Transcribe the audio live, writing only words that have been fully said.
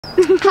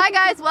Hi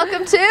guys,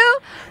 welcome to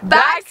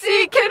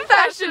Backseat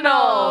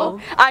Confessional.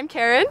 I'm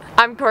Karen.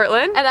 I'm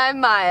Courtland. And I'm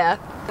Maya.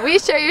 We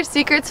share your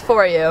secrets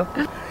for you.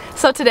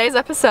 So today's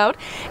episode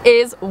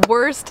is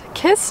worst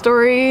kiss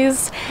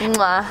stories.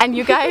 Mwah. And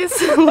you guys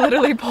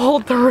literally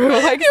pulled through,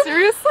 like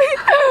seriously.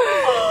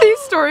 These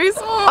stories,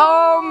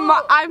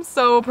 I'm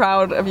so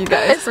proud of you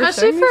guys.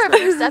 Especially for our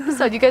first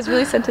episode, you guys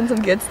really sent in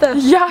some good stuff.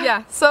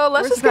 Yeah, so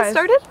let's just get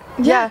started.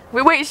 Yeah.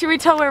 Wait, should we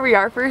tell where we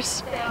are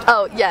first?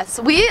 Oh yes,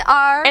 we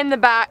are In the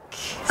back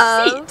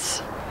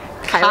seat.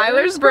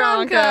 Kyler's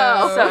Bronco.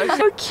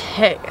 So,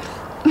 okay.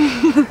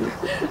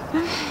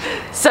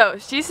 So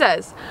she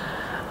says,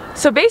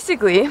 so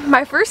basically,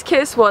 my first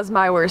kiss was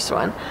my worst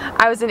one.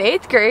 I was in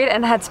 8th grade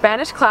and had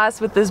Spanish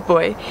class with this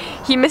boy.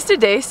 He missed a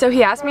day, so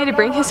he asked me to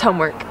bring his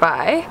homework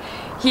by.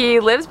 He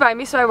lives by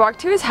me, so I walked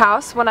to his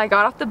house when I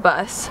got off the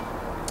bus.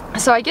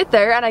 So I get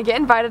there and I get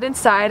invited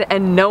inside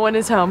and no one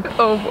is home.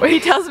 Oh boy. He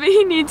tells me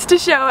he needs to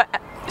show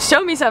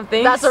me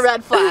something. That's a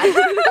red flag.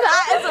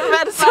 That is a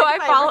red flag.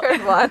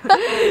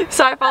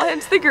 So I follow him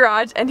to the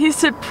garage and he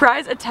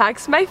surprise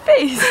attacks my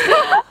face.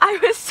 I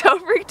was so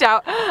freaked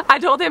out. I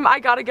told him I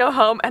gotta go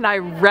home and I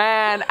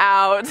ran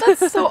out.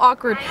 That's so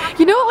awkward.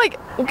 You know, like,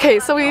 okay,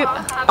 so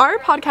our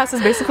podcast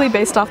is basically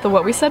based off the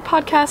What We Said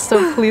podcast,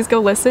 so please go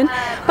listen.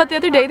 But the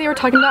other day they were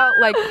talking about,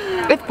 like,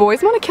 if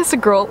boys want to kiss a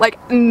girl, like,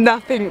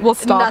 nothing will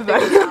stop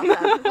them.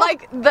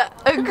 Like,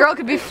 a girl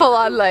could be full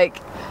on,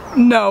 like,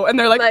 no, and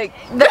they're like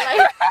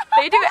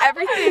they do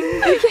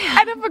everything.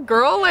 And if a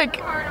girl, like,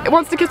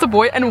 wants to kiss a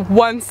boy and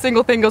one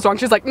single thing goes wrong,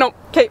 she's like, no,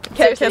 can't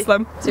kiss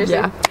them. Seriously.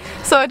 Yeah.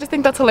 So I just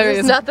think that's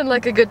hilarious. There's nothing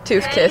like a good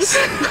tooth kiss.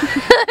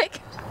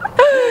 Like,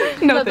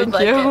 no, thank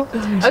you.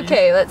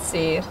 Okay, let's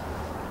see.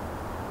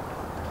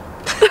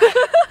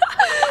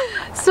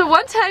 So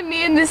one time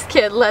me and this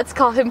kid, let's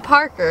call him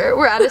Parker,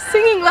 were at a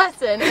singing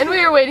lesson and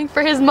we were waiting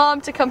for his mom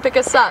to come pick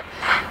us up.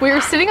 We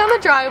were sitting on the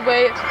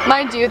driveway.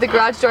 Mind you, the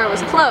garage door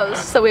was closed,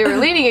 so we were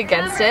leaning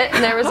against it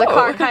and there was a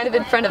car kind of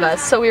in front of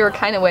us, so we were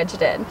kind of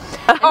wedged in.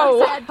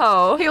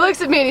 And he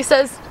looks at me and he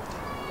says,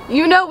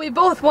 "You know we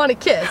both want to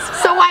kiss,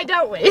 so why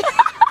don't we?" And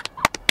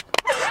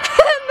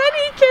then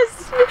he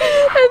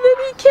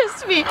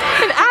kissed me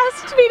and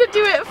asked me to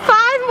do it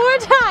 5 more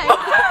times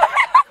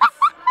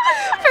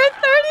for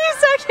 30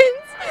 seconds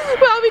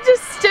while we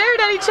just stared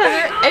at each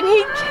other, and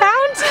he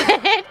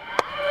counted.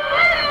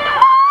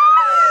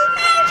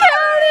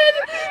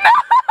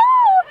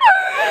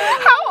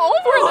 How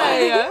old were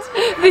they?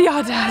 The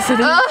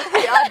audacity.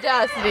 The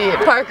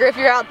audacity. Parker, if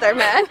you're out there,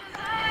 man.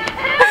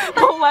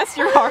 Bless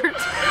your heart.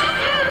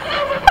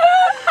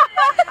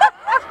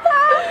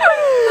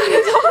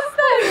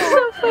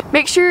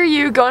 Make sure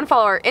you go and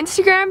follow our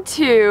Instagram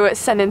to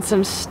send in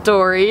some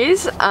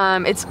stories.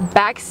 It's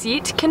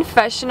Backseat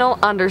Confessional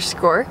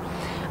 _.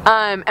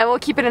 And we'll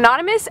keep it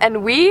anonymous,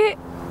 and we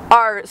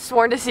are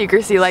sworn to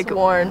secrecy. Like,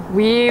 Sworn.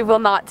 We will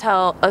not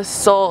tell a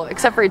soul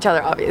except for each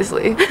other,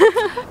 obviously.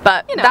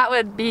 But you know, that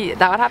would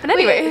happen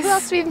anyways. Who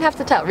else do we even have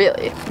to tell,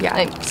 really?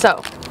 Yeah.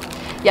 So,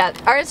 yeah,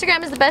 our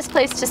Instagram is the best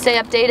place to stay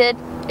updated.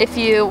 If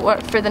you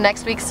want for the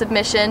next week's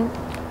submission,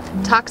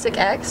 Toxic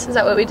X, is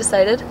that what we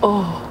decided?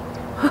 oh.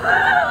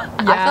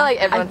 I feel like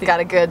everyone's got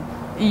a good.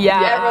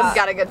 Yeah. Everyone's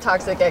got a good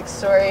Toxic X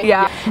story.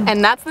 Yeah.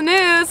 And that's the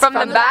news From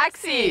the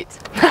backseat.